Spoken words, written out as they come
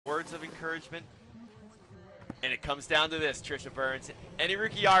words of encouragement. And it comes down to this, Trisha Burns. ENNI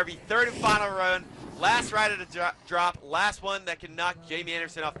RUKAJÄRVI, third and final run. Last ride at a drop. Last one that can knock Jamie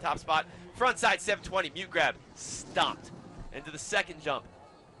Anderson off the top spot. Frontside 720, mute grab, stopped. Into the second jump.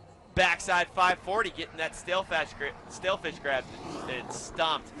 Backside 540, getting that stalefish grab and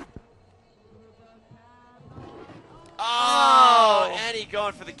stomped. Oh, ENNI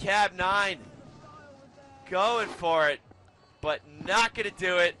going for the cab 9. Going for it, but not going to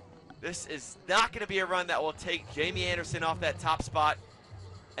do it. This is not going to be a run that will take Jamie Anderson off that top spot.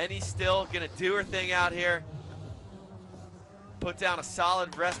 ENNI's still going to do her thing out here. Put down a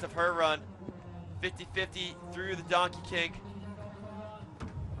solid rest of her run. 50-50 through the Donkey Kink.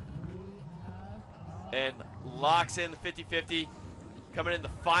 And locks in the 50-50. Coming in the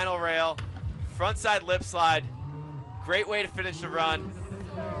final rail. Frontside lip slide. Great way to finish the run.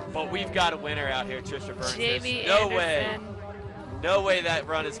 But we've got a winner out here, Trisha Burns. Jamie no Anderson. way. No way that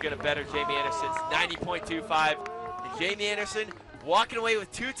run is going to better Jamie Anderson's 90.25. Jamie Anderson walking away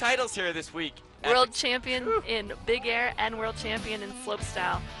with 2 titles here this week. World champion in big air and world champion in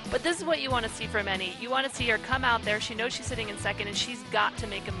slopestyle. But this is what you want to see from ENNI. You want to see her come out there. She knows she's sitting in second, and she's got to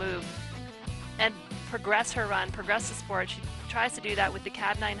make a move and progress her run, progress the sport. She tries to do that with the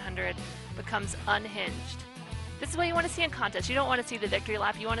cab 900, becomes unhinged. This is what you want to see in contests. You don't want to see the victory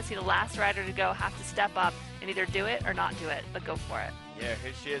lap. You want to see the last rider to go have to step up and either do it or not do it, but go for it. Yeah,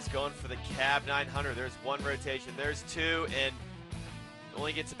 here she is going for the cab 900. There's 1 rotation. There's 2, and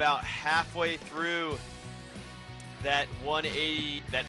only gets about halfway through that 180, that